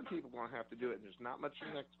 these other people won't have to do it, and there's not much of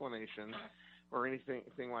an explanation or anything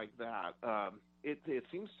like that, it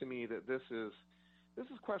seems to me that this is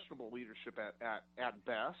questionable leadership at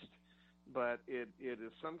best. But it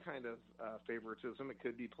is some kind of favoritism. It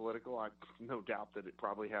could be political. I have no doubt that it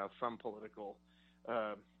probably has some political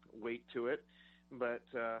weight to it. But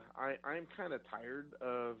I'm kind of tired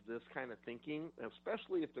of this kind of thinking,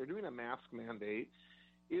 especially if they're doing a mask mandate.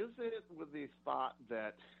 Is it with the thought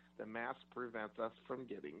that the mask prevents us from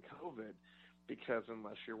getting COVID? Because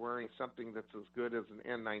unless you're wearing something that's as good as an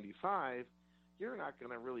N95, you're not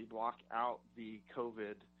going to really block out the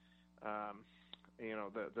COVID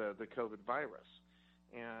the COVID virus,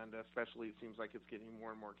 and especially it seems like it's getting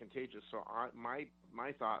more and more contagious. So my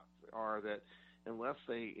thoughts are that unless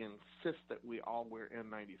they insist that we all wear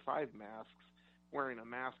N95 masks, wearing a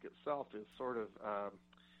mask itself is sort of,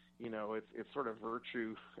 it's sort of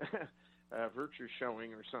virtue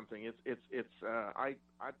showing or something. I'm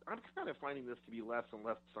kind of finding this to be less and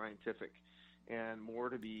less scientific, and more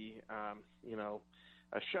to be, a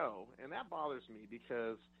show, and that bothers me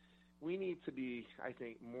because we need to be, I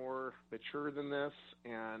think, more mature than this,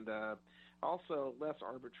 and also less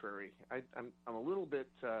arbitrary. I'm a little bit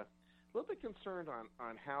concerned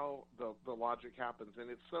on how the logic happens, and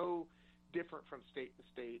it's so different from state to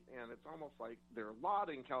state, and it's almost like they're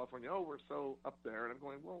lauding California. Oh, we're so up there, and I'm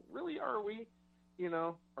going, well, really, are we?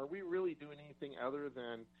 Are we really doing anything other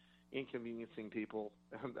than inconveniencing people?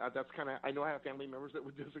 That's kind of, I know I have family members that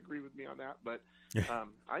would disagree with me on that, but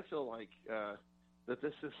I feel like that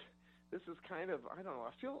this is kind of, I don't know,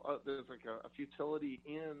 I feel there's like a futility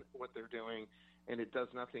in what they're doing, and it does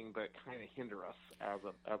nothing but kind of hinder us as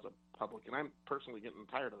a public. And I'm personally getting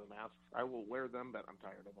tired of the masks. I will wear them, but I'm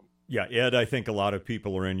tired of them. Yeah, Ed, I think a lot of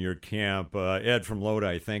people are in your camp. Ed from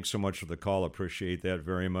Lodi, thanks so much for the call. Appreciate that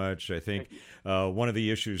very much. I think one of the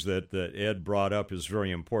issues that Ed brought up is very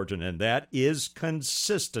important, and that is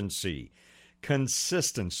consistency.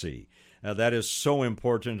 Consistency. That is so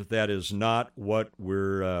important. That is not what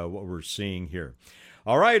we're seeing here.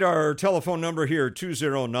 All right, our telephone number here,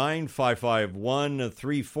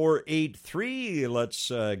 209-551-3483. Let's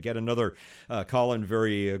get another call in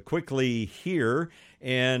very quickly here.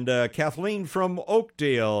 And Kathleen from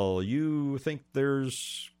Oakdale, you think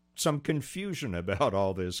there's some confusion about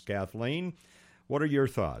all this, Kathleen. What are your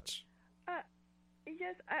thoughts?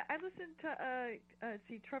 Yes, I listened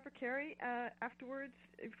to Trevor Carey afterwards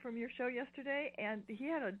from your show yesterday, and he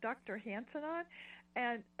had a Dr. Hansen on.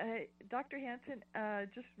 And Dr. Hansen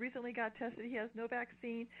just recently got tested. He has no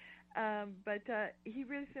vaccine, but he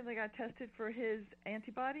recently got tested for his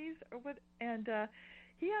antibodies, and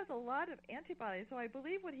he has a lot of antibodies. So I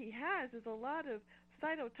believe what he has is a lot of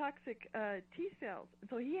cytotoxic T cells.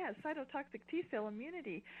 So he has cytotoxic T cell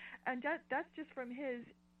immunity, and that's just from his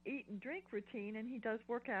eat and drink routine, and he does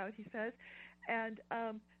work out, he says. And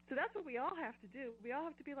so that's what we all have to do. We all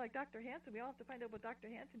have to be like Dr. Hansen. We all have to find out what Dr.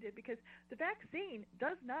 Hansen did, because the vaccine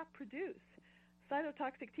does not produce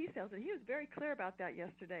cytotoxic T cells, and he was very clear about that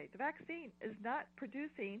yesterday. The vaccine is not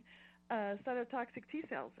producing cytotoxic T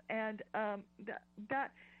cells, and to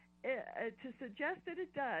suggest that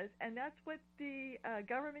it does, and that's what the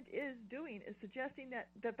government is doing, is suggesting that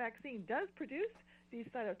the vaccine does produce these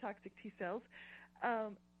cytotoxic T cells,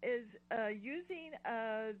 is using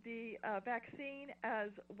the vaccine as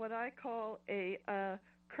what I call a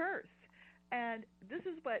curse. And this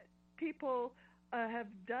is what people have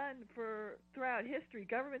done throughout history.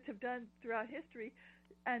 Governments have done throughout history,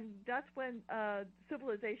 and that's when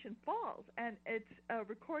civilization falls. And it's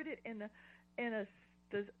recorded in the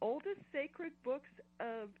oldest sacred books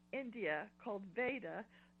of India called Veda.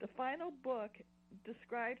 The final book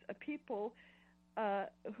describes a people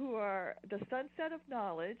who are the sunset of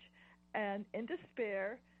knowledge, and in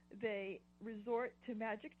despair they resort to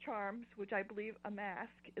magic charms, which I believe a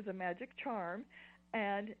mask is a magic charm,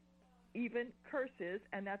 and even curses,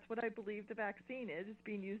 and that's what I believe the vaccine is. It's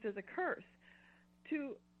being used as a curse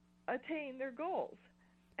to attain their goals,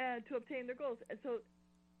 And so,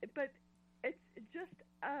 but it's just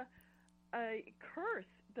a curse,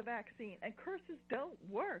 the vaccine, and curses don't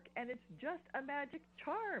work, and it's just a magic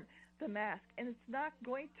charm, the mask, and it's not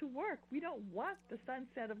going to work. We don't want the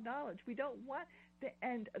sunset of knowledge. We don't want the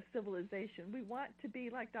end of civilization. We want to be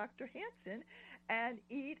like Dr. Hansen and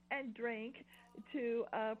eat and drink to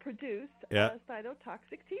produce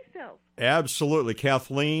cytotoxic T cells. Absolutely.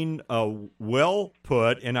 Kathleen, well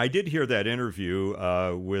put. And I did hear that interview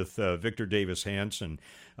with Victor Davis Hansen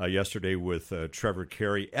yesterday with Trevor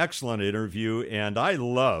Carey. Excellent interview, and I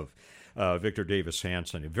love Victor Davis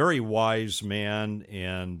Hansen, a very wise man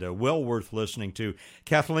and well worth listening to.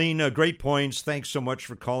 Kathleen, great points. Thanks so much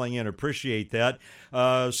for calling in. Appreciate that.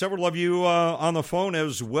 Several of you on the phone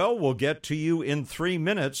as well. We'll get to you in 3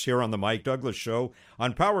 minutes here on the Mike Douglas Show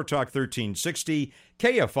on Power Talk 1360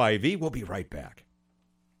 KFIV. We'll be right back.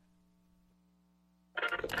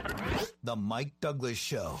 The Mike Douglas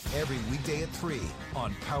Show, every weekday at 3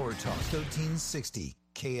 on Power Talk 1360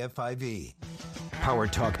 KFIV. Power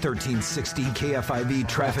Talk 1360 KFIV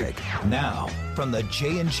traffic. Now, from the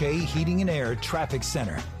J&J Heating and Air Traffic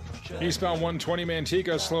Center. Eastbound 120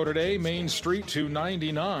 Manteca slow today. Main Street to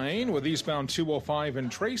 99, with eastbound 205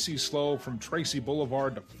 and Tracy slow from Tracy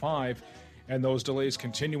Boulevard to 5. And those delays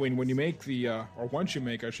continuing when you make once you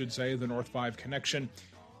make, I should say, the North 5 connection.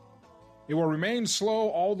 It will remain slow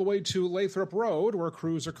all the way to Lathrop Road, where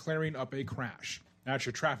crews are clearing up a crash. That's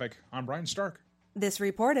your traffic. I'm Brian Stark. This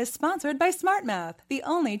report is sponsored by SmartMouth, the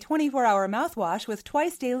only 24-hour mouthwash with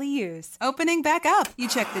twice daily use. Opening back up. You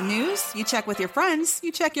check the news, you check with your friends,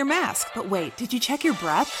 you check your mask. But wait, did you check your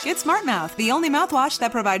breath? Get SmartMouth, the only mouthwash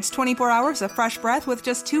that provides 24 hours of fresh breath with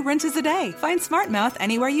just 2 rinses a day. Find SmartMouth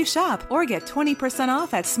anywhere you shop or get 20%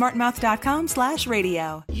 off at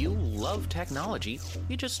smartmouth.com/radio. You love technology,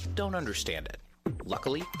 you just don't understand it.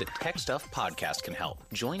 Luckily, the Tech Stuff podcast can help.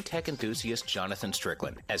 Join tech enthusiast Jonathan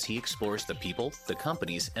Strickland as he explores the people, the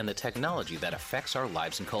companies, and the technology that affects our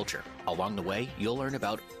lives and culture. Along the way, you'll learn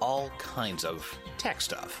about all kinds of tech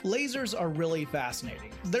stuff. Lasers are really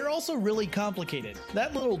fascinating. They're also really complicated.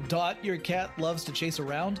 That little dot your cat loves to chase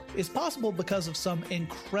around is possible because of some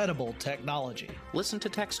incredible technology. Listen to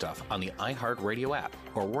Tech Stuff on the iHeartRadio app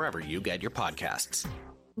or wherever you get your podcasts.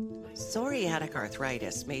 Psoriatic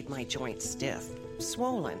arthritis made my joints stiff,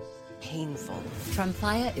 swollen, painful.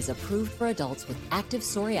 Tremfya is approved for adults with active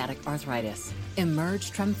psoriatic arthritis.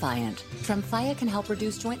 Emerge Tremfyant. Tremfya can help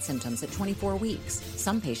reduce joint symptoms at 24 weeks.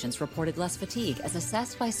 Some patients reported less fatigue as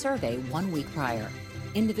assessed by survey 1 week prior.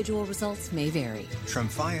 Individual results may vary.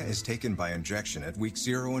 Tremfya is taken by injection at weeks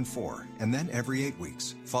 0 and 4, and then every 8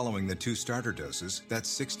 weeks. Following the 2 starter doses, that's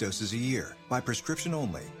 6 doses a year. By prescription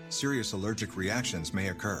only, serious allergic reactions may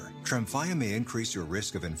occur. Tremfya may increase your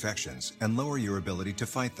risk of infections and lower your ability to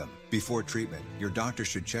fight them. Before treatment, your doctor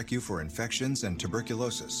should check you for infections and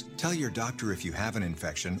tuberculosis. Tell your doctor if you have an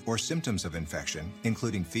infection or symptoms of infection,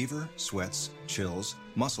 including fever, sweats, chills,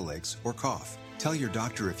 muscle aches, or cough. Tell your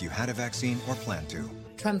doctor if you had a vaccine or plan to.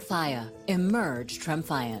 Tremfya. Emerge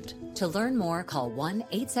Tremfyant. To learn more, call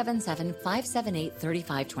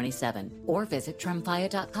 1-877-578-3527 or visit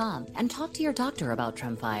Tremfya.com and talk to your doctor about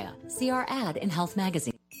Tremfya. See our ad in Health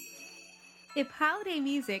Magazine. If holiday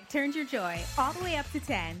music turns your joy all the way up to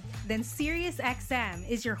 10, then SiriusXM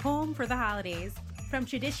is your home for the holidays. From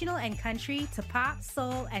traditional and country to pop,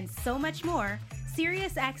 soul, and so much more,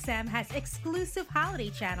 SiriusXM has exclusive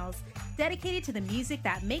holiday channels dedicated to the music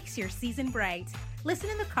that makes your season bright.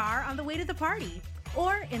 Listen in the car on the way to the party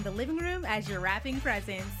or in the living room as you're wrapping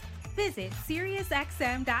presents. Visit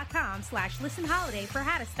SiriusXM.com/listenholiday for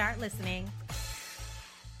how to start listening.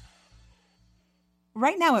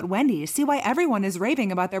 Right now at Wendy's, see why everyone is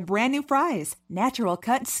raving about their brand new fries. Natural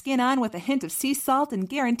cut, skin on with a hint of sea salt and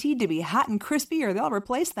guaranteed to be hot and crispy or they'll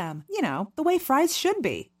replace them. You know, the way fries should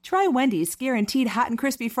be. Try Wendy's guaranteed hot and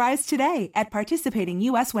crispy fries today at participating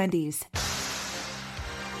U.S. Wendy's.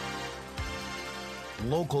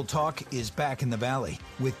 Local Talk is back in the Valley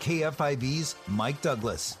with KFIV's Mike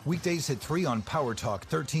Douglas. Weekdays at 3 on Power Talk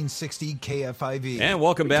 1360 KFIV. And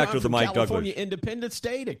welcome back to the Mike Douglas. California Independence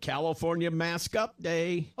Day to California Mask Up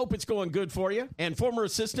Day. Hope it's going good for you. And former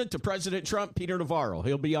assistant to President Trump, Peter Navarro.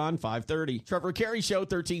 He'll be on 5:30. Trevor Carey Show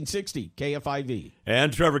 1360 KFIV.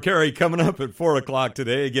 And Trevor Carey coming up at 4 o'clock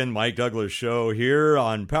today. Again, Mike Douglas Show here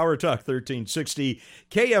on Power Talk 1360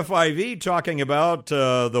 KFIV, talking about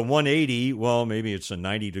the 180, well, maybe it's a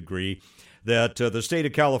 90-degree, that the state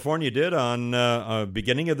of California did on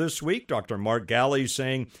beginning of this week. Dr. Mark Galley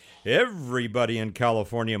saying everybody in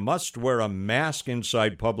California must wear a mask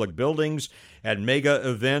inside public buildings at mega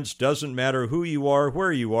events. Doesn't matter who you are,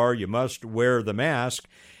 where you are, you must wear the mask.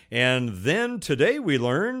 And then today we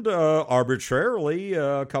learned arbitrarily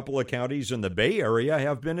a couple of counties in the Bay Area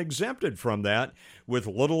have been exempted from that with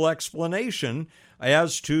little explanation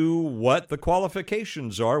as to what the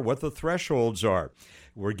qualifications are, what the thresholds are.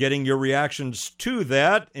 We're getting your reactions to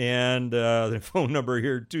that, and the phone number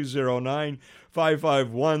here,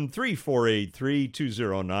 209-551-3483,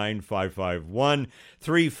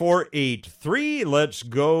 209-551-3483. Let's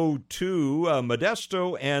go to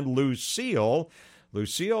Modesto and Lucille.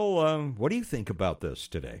 Lucille, what do you think about this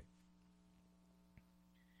today?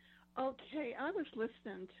 Okay, I was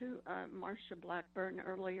listening to Marsha Blackburn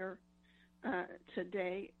earlier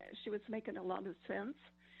today. She was making a lot of sense.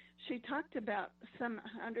 She talked about some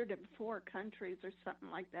 104 countries or something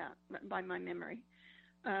like that, by my memory,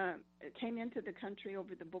 came into the country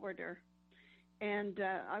over the border. And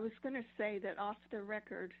I was going to say that off the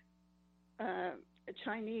record,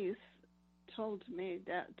 Chinese told me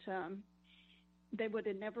that they would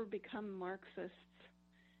have never become Marxists,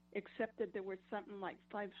 except that there were something like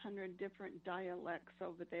 500 different dialects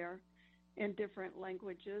over there in different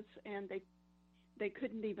languages, and they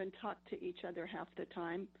couldn't even talk to each other half the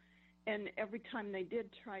time. And every time they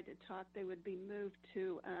did try to talk, they would be moved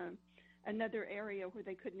to another area where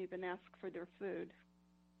they couldn't even ask for their food.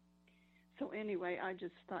 So anyway, I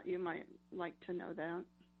just thought you might like to know that.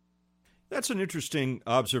 That's an interesting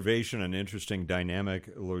observation, an interesting dynamic,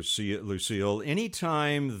 Lucille.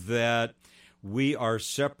 Anytime that we are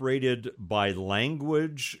separated by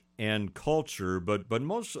language and culture, but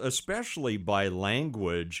most especially by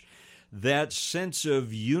language, that sense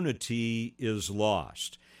of unity is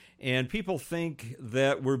lost. And people think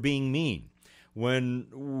that we're being mean. when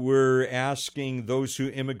we're asking those who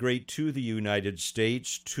immigrate to the United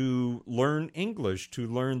States to learn English, to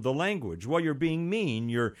learn the language? Well, you're being mean.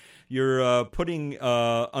 You're putting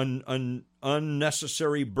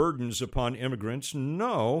unnecessary burdens upon immigrants.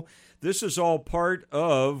 No, this is all part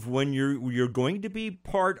of when you're going to be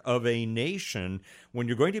part of a nation, when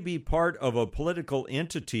you're going to be part of a political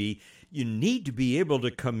entity. You need to be able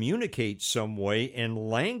to communicate some way, and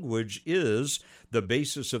language is the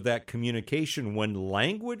basis of that communication. When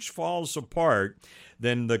language falls apart,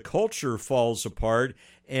 then the culture falls apart,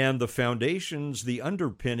 and the foundations, the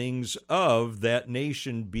underpinnings of that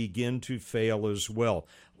nation begin to fail as well.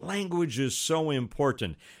 Language is so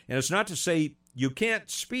important. And it's not to say you can't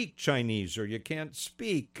speak Chinese, or you can't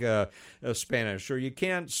speak Spanish, or you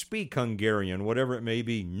can't speak Hungarian, whatever it may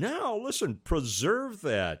be. No, listen, preserve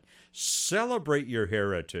that. Celebrate your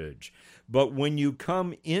heritage. But when you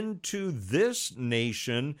come into this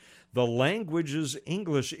nation, the language is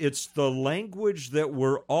English. It's the language that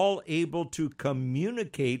we're all able to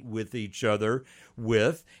communicate with each other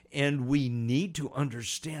with, and we need to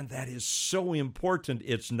understand that is so important.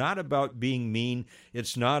 It's not about being mean.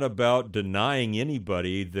 It's not about denying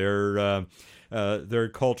anybody their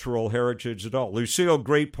cultural heritage at all. Lucille,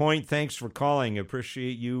 great point. Thanks for calling.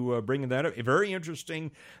 Appreciate you bringing that up. A very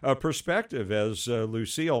interesting perspective as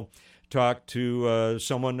Lucille talked to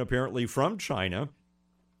someone apparently from China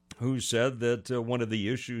who said that one of the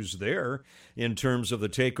issues there in terms of the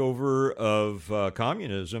takeover of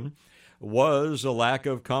communism was a lack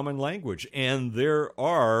of common language. And there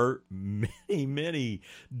are many, many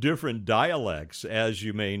different dialects, as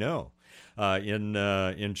you may know,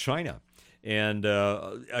 in China. And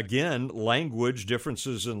again, language,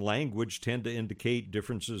 differences in language tend to indicate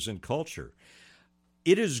differences in culture.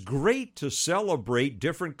 It is great to celebrate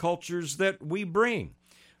different cultures that we bring.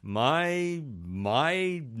 My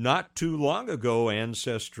not too long ago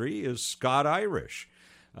ancestry is Scot-Irish,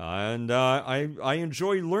 and I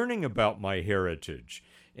enjoy learning about my heritage.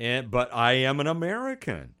 But I am an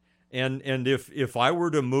American, and if I were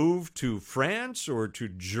to move to France or to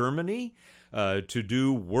Germany to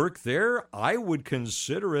do work there, I would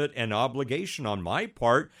consider it an obligation on my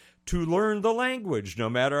part to learn the language, no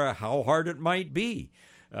matter how hard it might be.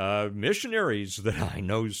 Missionaries that I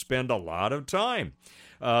know spend a lot of time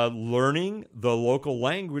learning the local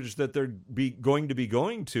language that they're going to be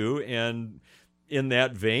going to. And in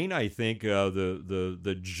that vein, I think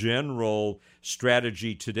the general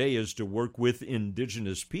strategy today is to work with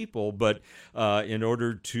indigenous people, but in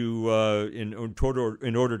order to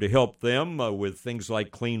help them with things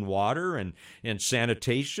like clean water and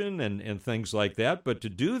sanitation and things like that. But to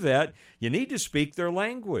do that, you need to speak their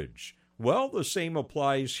language. Well, the same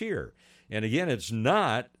applies here. And again, it's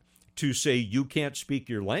not to say you can't speak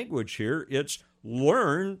your language here. It's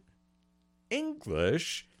learn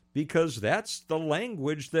English, because that's the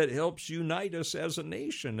language that helps unite us as a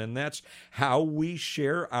nation, and that's how we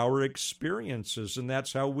share our experiences, and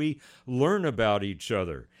that's how we learn about each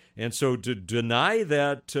other. And so to deny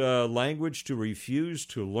that language, to refuse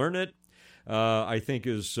to learn it, I think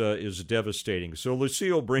is devastating. So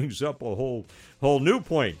Lucille brings up a whole new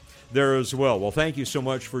point there as well. Well, thank you so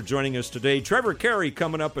much for joining us today. Trevor Carey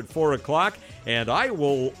coming up at 4 o'clock, and I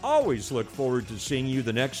will always look forward to seeing you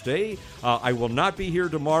the next day. I will not be here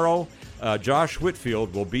tomorrow. Josh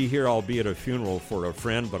Whitfield will be here. I'll be at a funeral for a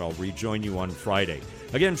friend, but I'll rejoin you on Friday.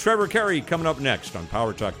 Again, Trevor Carey coming up next on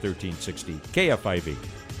Power Talk 1360 KFIV.